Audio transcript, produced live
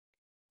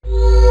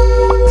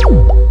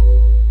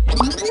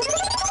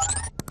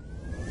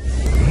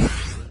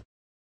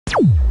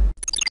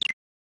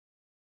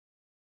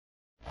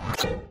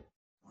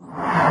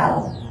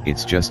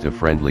It's just a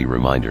friendly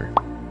reminder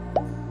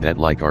that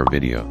like our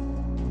video.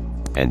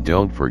 And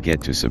don't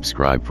forget to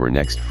subscribe for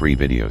next free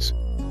videos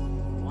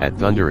at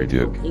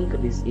ThunderEDUC.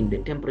 Increase in the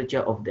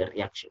temperature of the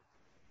reaction.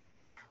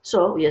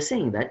 So we are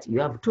saying that you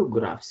have two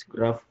graphs,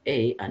 graph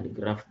A and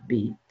graph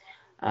B.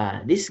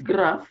 This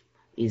graph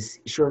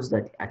shows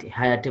that at a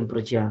higher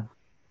temperature,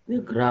 the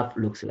graph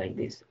looks like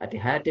this. At a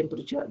higher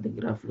temperature, the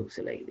graph looks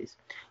like this.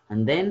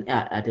 And then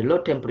at a low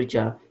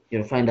temperature,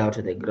 you'll find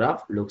out the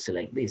graph looks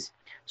like this.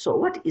 So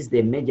what is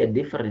the major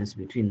difference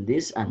between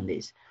this and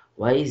this?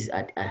 Why is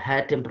at a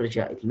higher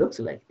temperature it looks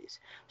like this?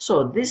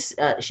 So this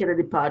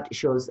shaded part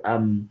shows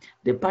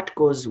the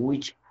particles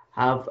which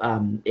have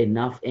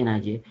enough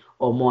energy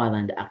or more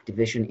than the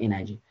activation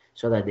energy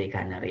so that they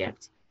can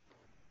react.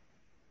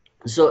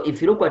 So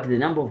if you look at the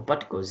number of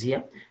particles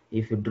here,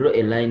 if you draw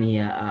a line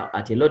here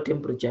at a low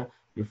temperature,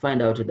 you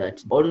find out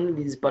that only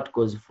these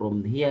particles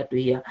from here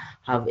to here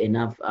have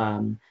enough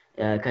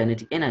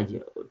kinetic energy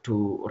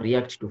to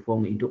react to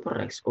form into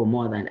products or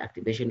more than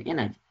activation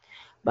energy.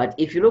 But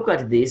if you look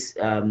at this,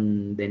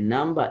 the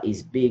number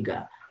is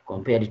bigger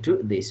compared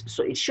to this.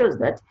 So it shows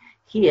that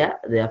here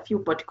there are few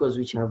particles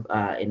which have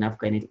enough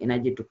kinetic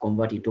energy to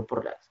convert into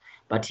products.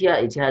 But here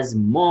it has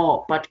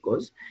more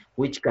particles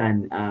which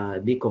can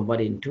be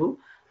converted into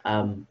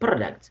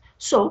products.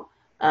 So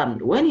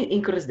when you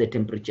increase the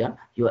temperature,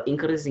 you are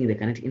increasing the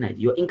kinetic energy.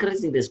 You are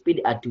increasing the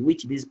speed at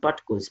which these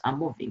particles are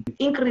moving.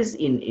 Increase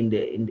in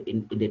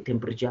the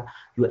temperature,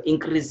 you are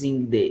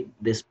increasing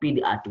the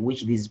speed at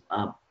which these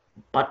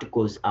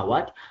particles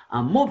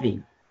are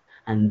moving,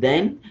 and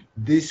then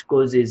this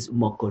causes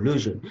more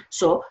collision.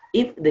 So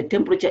if the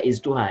temperature is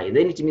too high,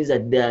 then it means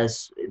that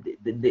there's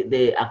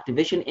the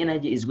activation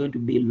energy is going to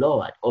be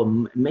lowered, or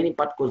many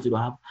particles will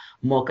have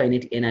more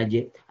kinetic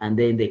energy, and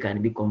then they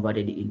can be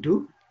converted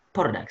into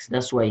products.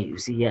 That's why you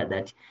see here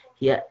that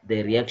here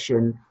the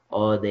reaction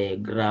or the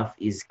graph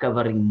is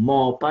covering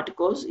more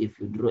particles if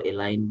you draw a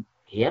line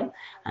here,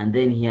 and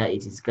then here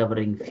it is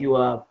covering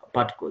fewer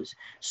particles.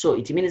 So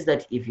it means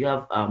that if you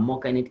have more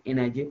kinetic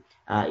energy,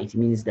 it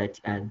means that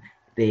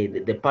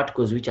the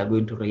particles which are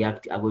going to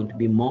react are going to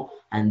be more,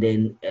 and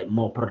then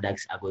more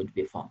products are going to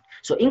be formed.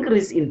 So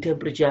increase in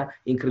temperature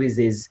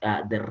increases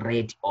the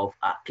rate of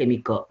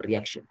chemical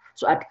reaction.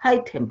 So at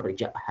higher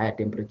temperature,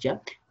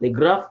 the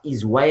graph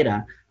is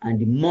wider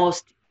and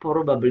most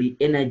probably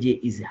energy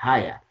is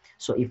higher.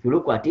 So if you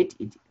look at it,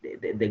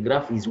 the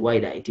graph is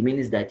wider. It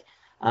means that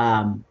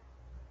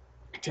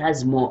it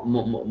has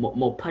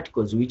more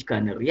particles which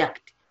can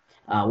react,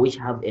 which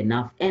have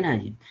enough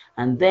energy.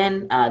 And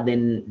then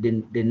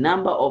the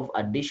number of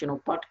additional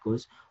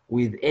particles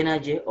with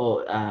energy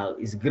or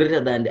is greater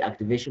than the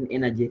activation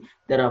energy,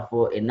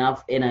 therefore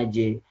enough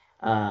energy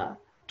to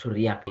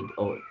react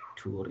or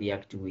to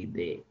react with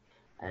the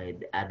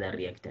other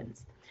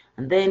reactants.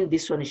 And then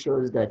this one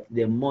shows that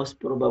the most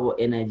probable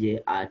energy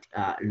at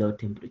low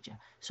temperature.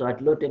 So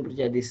at low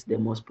temperature, this is the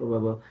most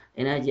probable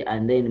energy,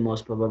 and then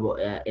most probable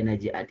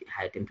energy at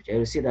high temperature.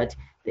 You see that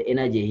the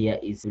energy here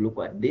is, look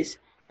at this,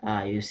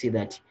 you see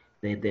that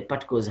the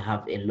particles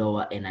have a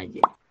lower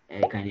energy,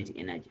 kinetic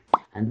energy.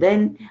 And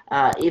then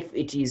if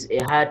it is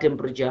a higher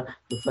temperature,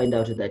 you find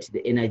out that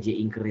the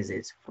energy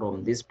increases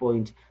from this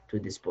point to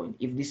this point.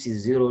 If this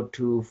is 0,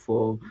 2,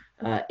 4,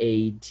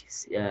 8,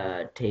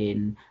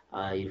 10,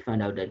 you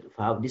find out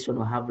that this one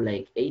will have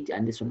like 8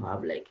 and this one will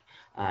have like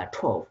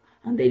 12.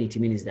 And then it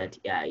means that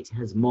it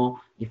has more.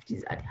 If it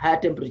is at higher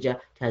temperature,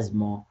 it has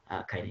more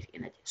kinetic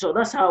energy. So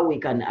that's how we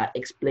can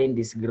explain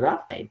this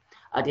graph.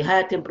 At a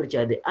higher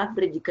temperature, the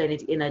average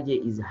kinetic energy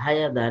is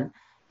higher than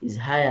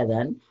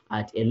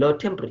at a low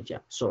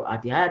temperature. So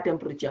at a higher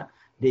temperature,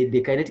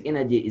 the kinetic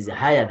energy is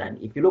higher than,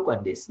 if you look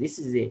at this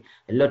is a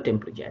low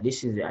temperature,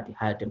 this is at a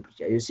higher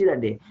temperature. You see that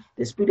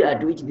the speed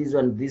at which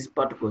these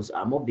particles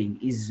are moving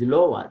is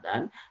lower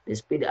than the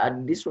speed at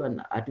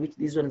which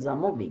these ones are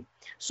moving.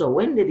 So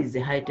when there is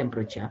a high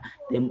temperature,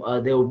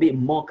 there will be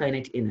more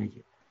kinetic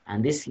energy,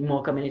 and this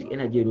more kinetic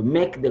energy will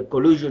make the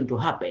collision to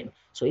happen.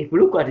 So if you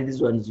look at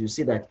these ones, you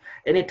see that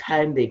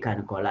anytime they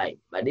can collide,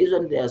 but these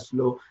ones, they are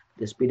slow.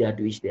 The speed at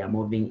which they are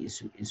moving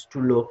is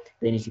too low.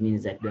 Then it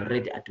means that the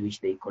rate at which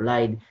they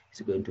collide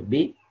is going to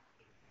be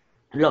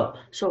low.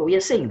 So we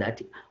are saying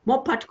that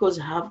more particles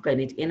have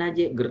kinetic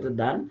energy greater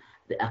than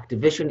the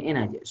activation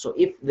energy. So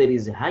if there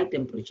is a high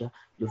temperature,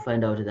 you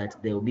find out that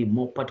there will be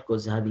more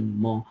particles having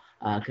more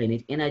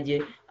kinetic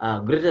energy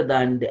greater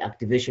than the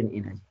activation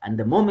energy. And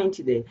the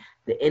moment the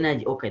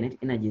energy or kinetic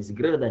energy is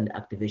greater than the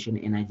activation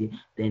energy,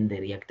 then the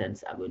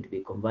reactants are going to be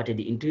converted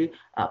into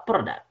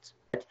products.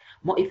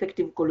 More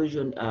effective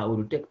collision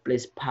will take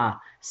place per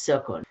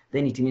second.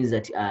 Then it means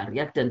that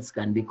reactants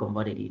can be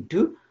converted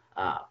into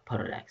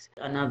products.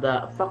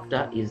 Another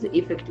factor is the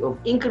effect of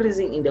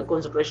increasing in the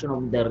concentration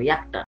of the reactant.